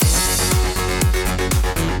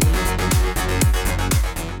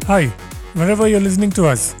Hi, wherever you're listening to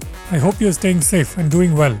us, I hope you're staying safe and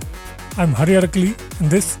doing well. I'm Hari Arakali,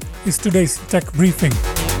 and this is today's Tech Briefing.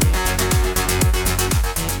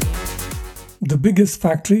 The biggest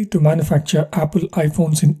factory to manufacture Apple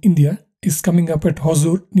iPhones in India is coming up at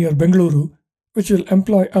Hosur near Bengaluru, which will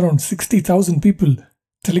employ around 60,000 people,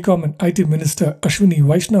 Telecom and IT Minister Ashwini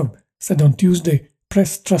Vaishnav said on Tuesday,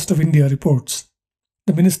 Press Trust of India reports.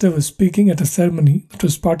 The minister was speaking at a ceremony that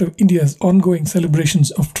was part of India's ongoing celebrations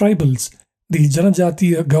of tribals, the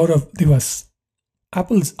Janajatiya Gaurav Divas.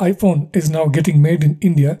 Apple's iPhone is now getting made in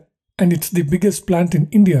India, and it's the biggest plant in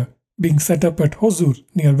India, being set up at Hosur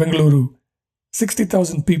near Bengaluru.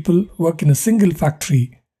 60,000 people work in a single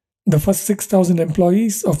factory. The first 6,000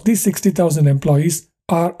 employees of these 60,000 employees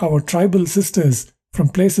are our tribal sisters from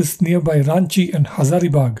places nearby Ranchi and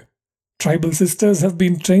Hazaribagh. Tribal sisters have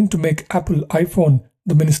been trained to make Apple iPhone,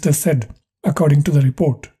 the minister said, according to the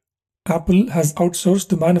report. Apple has outsourced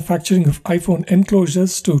the manufacturing of iPhone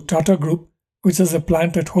enclosures to Tata Group, which has a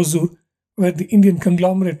plant at Hosur, where the Indian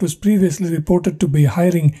conglomerate was previously reported to be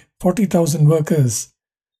hiring 40,000 workers.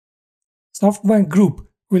 SoftBank Group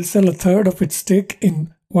will sell a third of its stake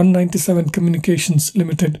in 197 Communications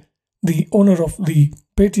Limited, the owner of the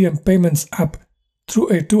Paytm Payments app, through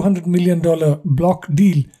a $200 million block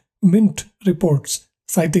deal, Mint reports,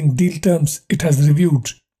 citing deal terms it has reviewed.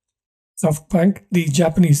 SoftBank, the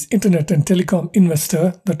Japanese internet and telecom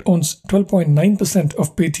investor that owns 12.9%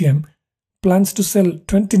 of Paytm, plans to sell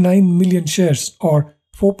 29 million shares or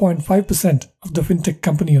 4.5% of the fintech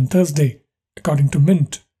company on Thursday, according to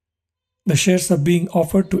Mint. The shares are being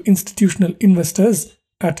offered to institutional investors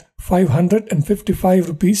at 555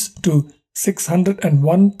 rupees to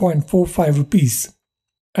 601.45 rupees.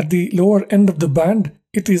 At the lower end of the band,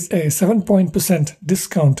 it is a 7%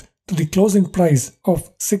 discount to the closing price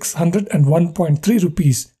of 601.3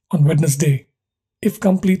 rupees on Wednesday. If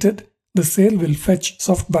completed, the sale will fetch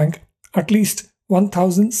SoftBank at least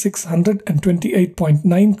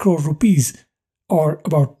 1,628.9 crore rupees, or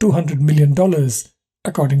about $200 million,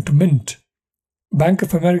 according to Mint. Bank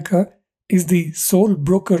of America is the sole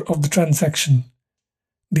broker of the transaction.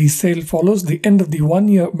 The sale follows the end of the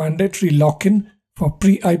one-year mandatory lock-in for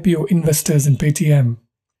pre-IPO investors in Paytm.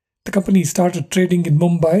 The company started trading in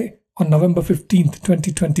Mumbai on November 15,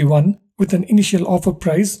 2021, with an initial offer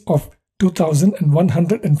price of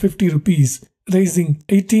 2,150 rupees, raising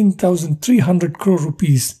 18,300 crore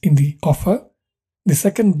rupees in the offer, the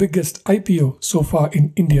second biggest IPO so far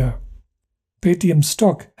in India. Paytm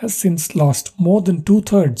stock has since lost more than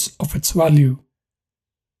two-thirds of its value.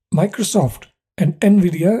 Microsoft and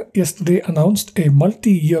NVIDIA yesterday announced a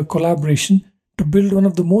multi-year collaboration to build one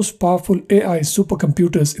of the most powerful AI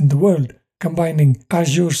supercomputers in the world, combining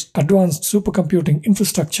Azure's advanced supercomputing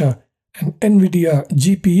infrastructure and NVIDIA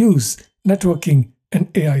GPUs, networking, and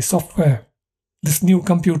AI software. This new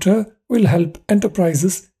computer will help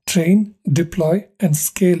enterprises train, deploy, and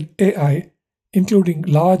scale AI, including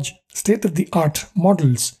large, state-of-the-art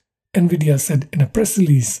models, NVIDIA said in a press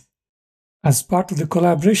release. As part of the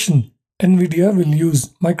collaboration, NVIDIA will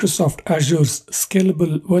use Microsoft Azure's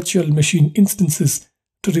scalable virtual machine instances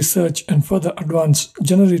to research and further advance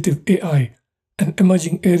generative AI, an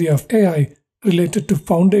emerging area of AI related to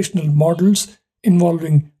foundational models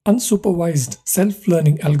involving unsupervised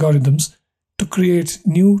self-learning algorithms to create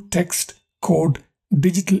new text, code,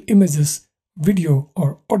 digital images, video,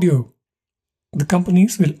 or audio. The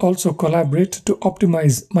companies will also collaborate to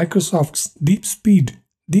optimize Microsoft's DeepSpeed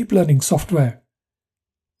deep learning software.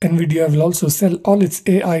 NVIDIA will also sell all its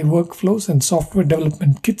AI workflows and software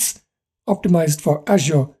development kits optimized for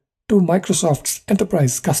Azure to Microsoft's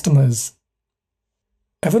enterprise customers.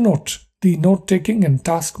 Evernote, the note-taking and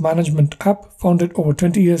task management app founded over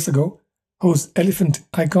 20 years ago, whose elephant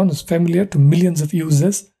icon is familiar to millions of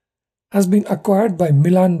users, has been acquired by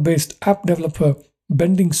Milan-based app developer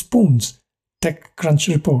Bending Spoons, TechCrunch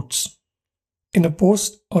reports. In a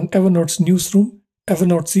post on Evernote's newsroom,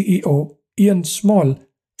 Evernote CEO Ian Small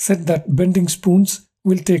said that Bending Spoons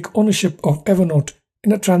will take ownership of Evernote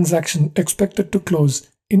in a transaction expected to close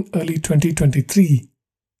in early 2023.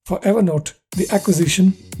 For Evernote, the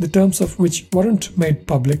acquisition, the terms of which weren't made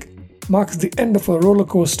public, marks the end of a roller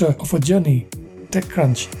coaster of a journey,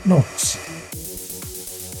 TechCrunch notes.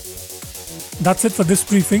 That's it for this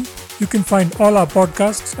briefing. You can find all our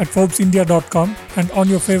podcasts at ForbesIndia.com and on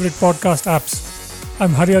your favorite podcast apps.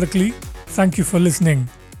 I'm Hari Arakali. Thank you for listening.